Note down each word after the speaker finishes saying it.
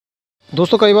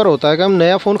दोस्तों कई बार होता है कि हम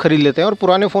नया फ़ोन ख़रीद लेते हैं और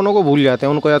पुराने फ़ोनों को भूल जाते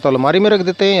हैं। उनको या तो अलमारी में रख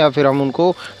देते हैं या फिर हम उनको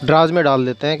ड्राज में डाल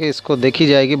देते हैं कि इसको देखी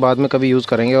जाएगी, बाद में कभी यूज़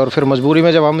करेंगे। और फिर मजबूरी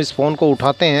में जब हम इस फ़ोन को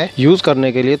उठाते हैं यूज़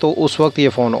करने के लिए तो उस वक्त ये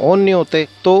फ़ोन ऑन नहीं होते।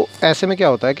 तो ऐसे में क्या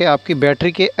होता है कि आपकी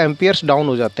बैटरी के एम्पियर्स डाउन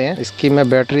हो जाते हैं। इसकी मैं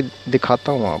बैटरी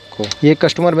दिखाता हूँ आपको। ये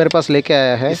कस्टमर मेरे पास लेके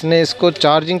आया है, इसने इसको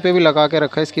चार्जिंग पे भी लगा के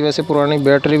रखा है। इसकी वैसे पुरानी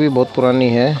बैटरी भी बहुत पुरानी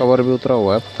है, कवर भी उतरा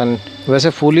हुआ है, पता नहीं वैसे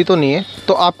फूली तो नहीं है।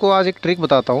 तो आपको आज एक ट्रिक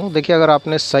बताता हूँ। देखिए, अगर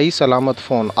आपने सही सलामत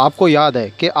फ़ोन, आपको याद है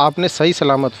कि आपने सही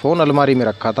सलामत फ़ोन अलमारी में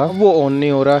रखा था, वो ऑन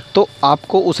नहीं हो रहा है, तो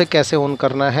आपको उसे कैसे ऑन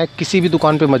करना है। किसी भी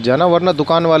दुकान पे मत जाना, वरना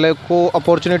दुकान वाले को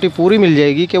अपॉर्चुनिटी पूरी मिल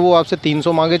जाएगी कि वो आपसे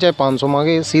 300 मांगे चाहे 500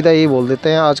 मांगे। सीधा यही बोल देते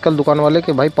हैं आजकल दुकान वाले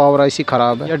कि भाई पावर आईसी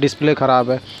ख़राब है या डिस्प्ले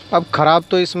ख़राब है। अब ख़राब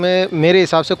तो इसमें मेरे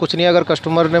हिसाब से कुछ नहीं है। अगर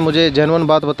कस्टमर ने मुझे जेन्युइन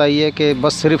बात बताई है कि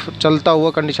बस सिर्फ चलता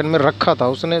हुआ कंडीशन में रखा था,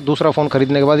 उसने दूसरा फ़ोन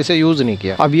खरीदने के बाद इसे यूज़ नहीं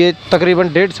किया। अब ये तकरीबन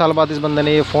 1.5 साल बाद इस बंदे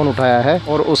ने ये फ़ोन उठाया है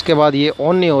और उसके बाद ये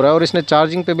ऑन नहीं हो रहा है और इसने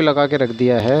चार्जिंग पे भी लगा के रख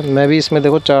दिया है। मैं भी इसमें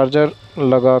देखो चार्जर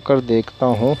लगा कर देखता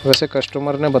हूँ। वैसे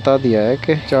कस्टमर ने बता दिया है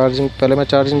कि चार्जिंग, पहले मैं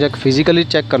चार्जिंग जैक फिजिकली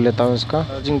चेक कर लेता हूँ इसका।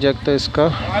 चार्जिंग जैक तो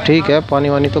इसका ठीक है, पानी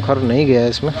वानी तो खर नहीं गया है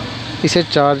इसमें। इसे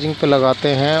चार्जिंग पे लगाते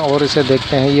हैं और इसे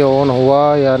देखते हैं ये ऑन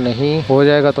हुआ या नहीं। हो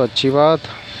जाएगा तो अच्छी बात।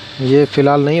 ये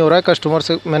फ़िलहाल नहीं हो रहा है। कस्टमर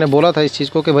से मैंने बोला था इस चीज़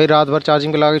को कि भाई रात भर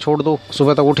चार्जिंग पे लगा के छोड़ दो,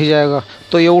 सुबह तक उठ ही जाएगा,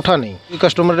 तो ये उठा नहीं।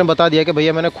 कस्टमर ने बता दिया कि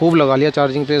भैया मैंने खूब लगा लिया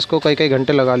चार्जिंग पे, इसको कई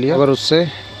घंटे लगा लिया, अगर उससे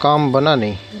काम बना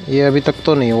नहीं। ये अभी तक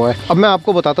तो नहीं हुआ है। अब मैं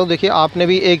आपको बताता हूँ। देखिए, आपने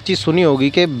भी एक चीज़ सुनी होगी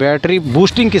कि बैटरी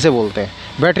बूस्टिंग किसे बोलते हैं।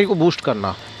 बैटरी को बूस्ट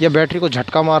करना या बैटरी को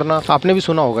झटका मारना, आपने भी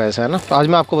सुना होगा ऐसा, है ना। तो आज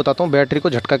मैं आपको बताता हूँ बैटरी को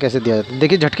झटका कैसे दिया जाता है।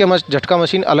 देखिए, झटका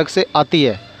मशीन अलग से आती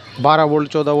है। 12 वोल्ट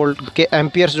 14 वोल्ट के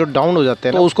एम्पियर्स जो डाउन हो जाते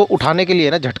हैं तो उसको उठाने के लिए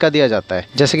ना झटका दिया जाता है।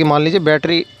 जैसे कि मान लीजिए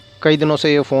बैटरी कई दिनों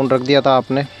से ये फ़ोन रख दिया था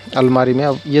आपने अलमारी में,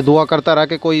 अब ये दुआ करता रहा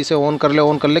कि कोई इसे ऑन कर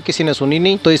ले, किसी ने सुनी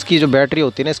नहीं। तो इसकी जो बैटरी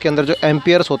होती है ना, इसके अंदर जो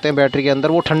एम्पियर्स होते हैं बैटरी के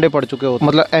अंदर, वो ठंडे पड़ चुके होते हैं,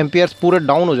 मतलब एम्पियर्स पूरे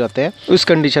डाउन हो जाते हैं। इस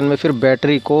कंडीशन में फिर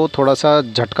बैटरी को थोड़ा सा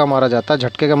झटका मारा जाता है।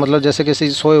 झटके का मतलब जैसे किसी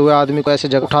सोए हुए आदमी को ऐसे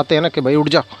जगह उठाते हैं ना कि भाई उठ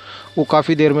जा, वो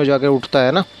काफ़ी देर में जाके उठता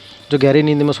है ना, जो गहरी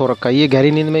नींद में सो रखा है। ये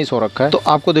गहरी नींद में ही सो रखा है। तो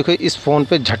आपको देखो इस फ़ोन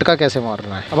पे झटका कैसे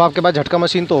मारना है। अब आपके पास झटका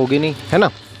मशीन तो होगी नहीं, है ना,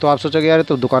 तो आप सोचोगे यार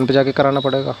तो दुकान पे जाके कराना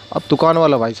पड़ेगा। अब दुकान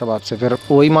वाला भाई साहब आपसे फिर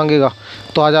वही मांगेगा।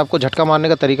 तो आज आपको झटका मारने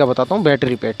का तरीका बताता हूँ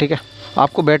बैटरी पे, ठीक है।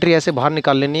 आपको बैटरी ऐसे बाहर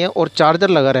निकाल लेनी है और चार्जर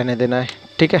लगा रहने देना है,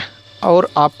 ठीक है। और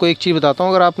आपको एक चीज़ बताता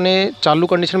हूँ, अगर आपने चालू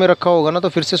कंडीशन में रखा होगा ना, तो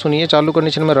फिर से सुनिए, चालू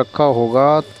कंडीशन में रखा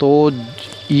होगा तो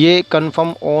ये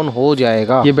कंफर्म ऑन हो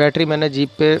जाएगा। ये बैटरी मैंने जीप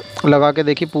पे लगा के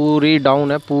देखी, पूरी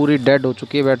डाउन है, पूरी डेड हो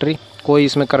चुकी है बैटरी, कोई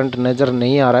इसमें करंट नज़र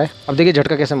नहीं आ रहा है। अब देखिए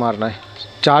झटका कैसे मारना है।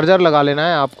 चार्जर लगा लेना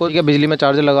है आपको, ठीक है, बिजली में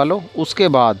चार्जर लगा लो। उसके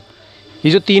बाद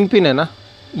ये जो 3 पिन है ना,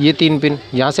 ये 3 पिन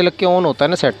यहाँ से लग के ऑन होता है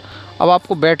ना सेट। अब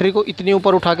आपको बैटरी को इतनी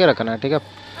ऊपर उठा के रखना है, ठीक है,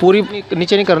 पूरी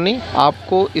नीचे नहीं करनी।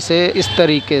 आपको इसे इस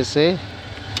तरीके से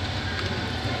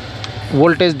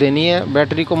वोल्टेज देनी है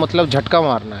बैटरी को, मतलब झटका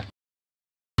मारना है।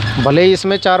 भले ही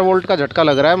इसमें 4 वोल्ट का झटका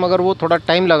लग रहा है, मगर वो थोड़ा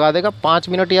टाइम लगा देगा, 5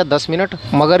 मिनट या 10 मिनट,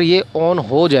 मगर ये ऑन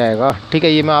हो जाएगा, ठीक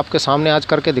है। ये मैं आपके सामने आज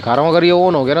करके दिखा रहा हूँ। अगर ये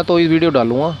ऑन हो गया ना तो ये वीडियो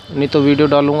डालूंगा, नहीं तो वीडियो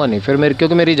डालूंगा नहीं फिर मेरी,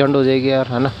 क्योंकि मेरी झंड हो जाएगी यार,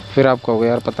 है ना। फिर आप कहोगे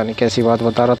यार पता नहीं कैसी बात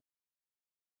बता रहा।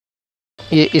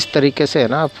 ये इस तरीके से है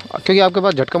ना, आप, क्योंकि आपके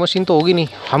पास झटका मशीन तो होगी नहीं।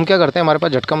 हम क्या करते हैं, हमारे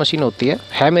पास झटका मशीन होती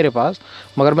है मेरे पास,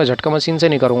 मगर मैं झटका मशीन से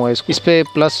नहीं करूँगा इसको। इस पे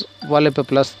प्लस वाले पे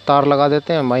प्लस तार लगा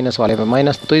देते हैं, माइनस वाले पे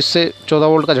माइनस, तो इससे 14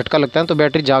 वोल्ट का झटका लगता है तो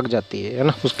बैटरी जाग जाती है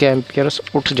ना, उसके एम्पियर्स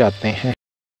उठ जाते हैं।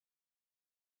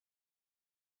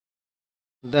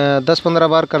 10-15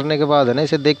 बार करने के बाद है ना,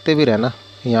 इसे देखते भी रहना।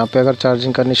 यहाँ पे अगर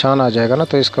चार्जिंग का निशान आ जाएगा ना,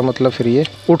 तो इसका मतलब फिर ये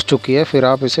उठ चुकी है, फिर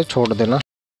आप इसे छोड़ देना।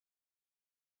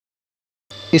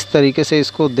 इस तरीके से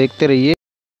इसको देखते रहिए।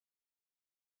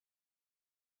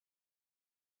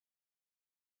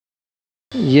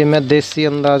 ये मैं देसी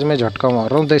अंदाज में झटका मार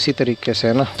रहा हूँ, देसी तरीके से,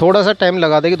 है ना। थोड़ा सा टाइम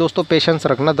लगा देगी दोस्तों, पेशेंस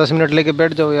रखना। 10 मिनट लेके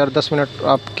बैठ जाओ यार, 10 मिनट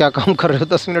आप क्या काम कर रहे हो,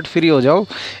 10 मिनट फ्री हो जाओ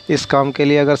इस काम के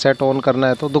लिए। अगर सेट ऑन करना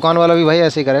है तो दुकान वाला भी भाई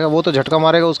ऐसे ही करेगा, वो तो झटका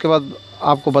मारेगा, उसके बाद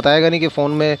आपको बताएगा नहीं कि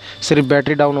फ़ोन में सिर्फ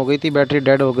बैटरी डाउन हो गई थी, बैटरी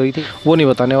डेड हो गई थी, वो नहीं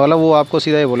बताने वाला। वो आपको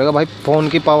सीधा ही बोलेगा भाई फ़ोन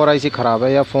की पावर आईसी ख़राब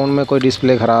है, या फ़ोन में कोई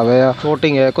डिस्प्ले ख़राब है, या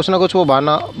शॉर्टिंग है, कुछ ना कुछ वो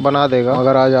बहाना बना देगा।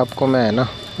 मगर आज आपको मैं है ना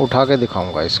उठा के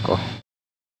दिखाऊँगा इसको।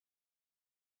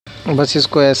 बस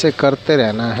इसको ऐसे करते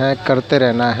रहना है, करते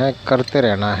रहना है, करते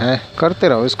रहना है, करते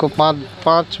रहो इसको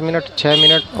 5 मिनट 6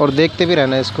 मिनट, और देखते भी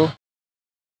रहना है इसको।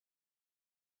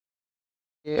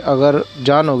 ये अगर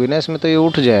जान होगी ना इसमें तो ये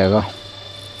उठ जाएगा।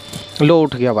 लो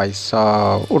उठ गया भाई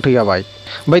साहब, उठ गया भाई।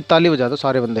 भाई ताली बजा दो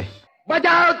सारे बंदे,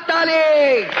 बजाओ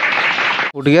ताली।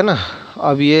 उठ गया ना।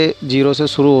 अब ये 0 से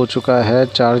शुरू हो चुका है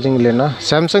चार्जिंग लेना।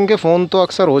 सैमसंग के फ़ोन तो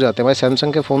अक्सर हो जाते हैं भाई,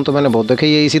 सैमसंग के फ़ोन तो मैंने बहुत देखे,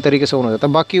 ये इसी तरीके से ऑन हो जाता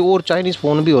है। बाकी और चाइनीज़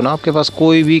फ़ोन भी हो ना आपके पास,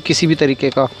 कोई भी किसी भी तरीके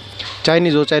का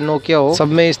चाइनीज़ हो चाहे नोकिया हो, सब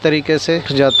में इस तरीके से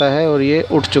उठ जाता है। और ये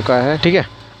उठ चुका है, ठीक है।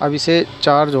 अब इसे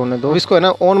चार्ज होने दो। इसको है ना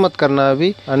ऑन मत करना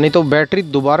अभी, नहीं तो बैटरी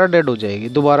दोबारा डेड हो जाएगी,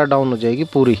 दोबारा डाउन हो जाएगी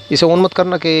पूरी। इसे ऑन मत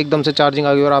करना कि एकदम से चार्जिंग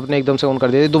आ गई और आपने एकदम से ऑन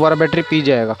कर दिया, दोबारा बैटरी पी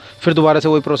जाएगा, फिर दोबारा से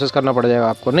वही प्रोसेस करना पड़ जाएगा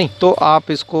आपको। नहीं तो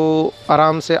आप इसको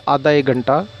आराम से आधा 1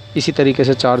 घंटा इसी तरीके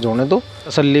से चार्ज होने दो,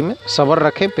 तसल्ली में, सब्र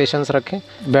रखें, पेशेंस रखें।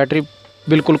 बैटरी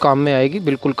बिल्कुल काम में आएगी,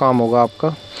 बिल्कुल काम होगा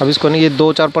आपका। अब इसको नहीं, ये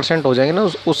 2-4% हो जाएंगे ना,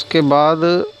 उसके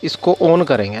बाद इसको ऑन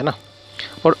करेंगे ना।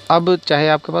 और अब चाहे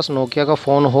आपके पास नोकिया का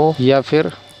फ़ोन हो या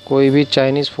फिर कोई भी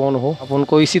चाइनीज़ फ़ोन हो, आप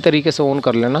उनको इसी तरीके से ऑन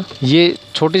कर लेना। ये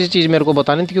छोटी सी चीज़ मेरे को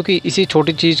बतानी थी, क्योंकि इसी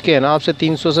छोटी चीज़ के है ना आपसे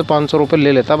 300 से 500 रुपये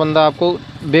ले लेता बंदा आपको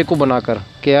बेवकूफ़ बनाकर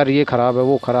कि यार ये ख़राब है,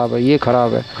 वो ख़राब है, ये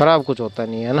ख़राब है। ख़राब कुछ होता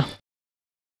नहीं है ना।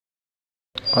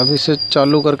 अब इसे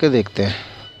चालू करके देखते हैं।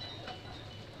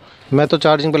 मैं तो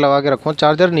चार्जिंग पे लगा के रखूँ,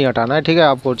 चार्जर नहीं हटाना है, ठीक है।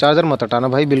 आपको चार्जर मत हटाना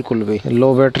भाई बिल्कुल भी।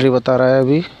 लो बैटरी बता रहा है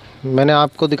अभी। मैंने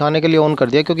आपको दिखाने के लिए ऑन कर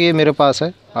दिया क्योंकि ये मेरे पास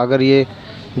है। अगर ये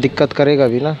दिक्कत करेगा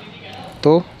भी ना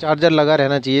तो चार्जर लगा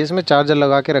रहना चाहिए इसमें, चार्जर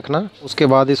लगा के रखना। उसके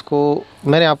बाद इसको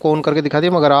मैंने आपको ऑन करके दिखा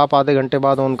दिया, मगर आप आधे घंटे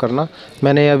बाद ऑन करना।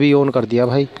 मैंने अभी ऑन कर दिया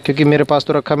भाई, क्योंकि मेरे पास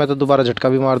तो रखा, मैं तो दोबारा झटका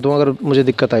भी मार दूँ अगर मुझे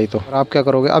दिक्कत आई तो। आप क्या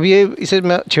करोगे? अब ये इसे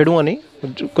मैं छेड़ूंगा नहीं,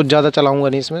 कुछ ज़्यादा चलाऊँगा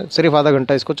नहीं इसमें, सिर्फ आधा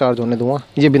घंटा इसको चार्ज होने दूँगा।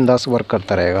 ये बिंदास वर्क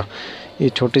करता रहेगा। ये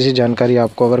छोटी सी जानकारी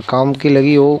आपको अगर काम की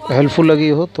लगी हो, हेल्पफुल लगी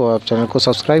हो, तो आप चैनल को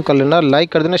सब्सक्राइब कर लेना,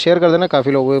 लाइक कर देना, शेयर कर देना।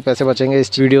 काफ़ी लोगों के पैसे बचेंगे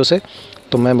इस वीडियो से।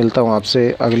 तो मैं मिलता हूँ आपसे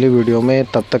अगली वीडियो में,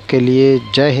 तब तक के लिए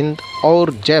जय हिंद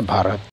और जय भारत।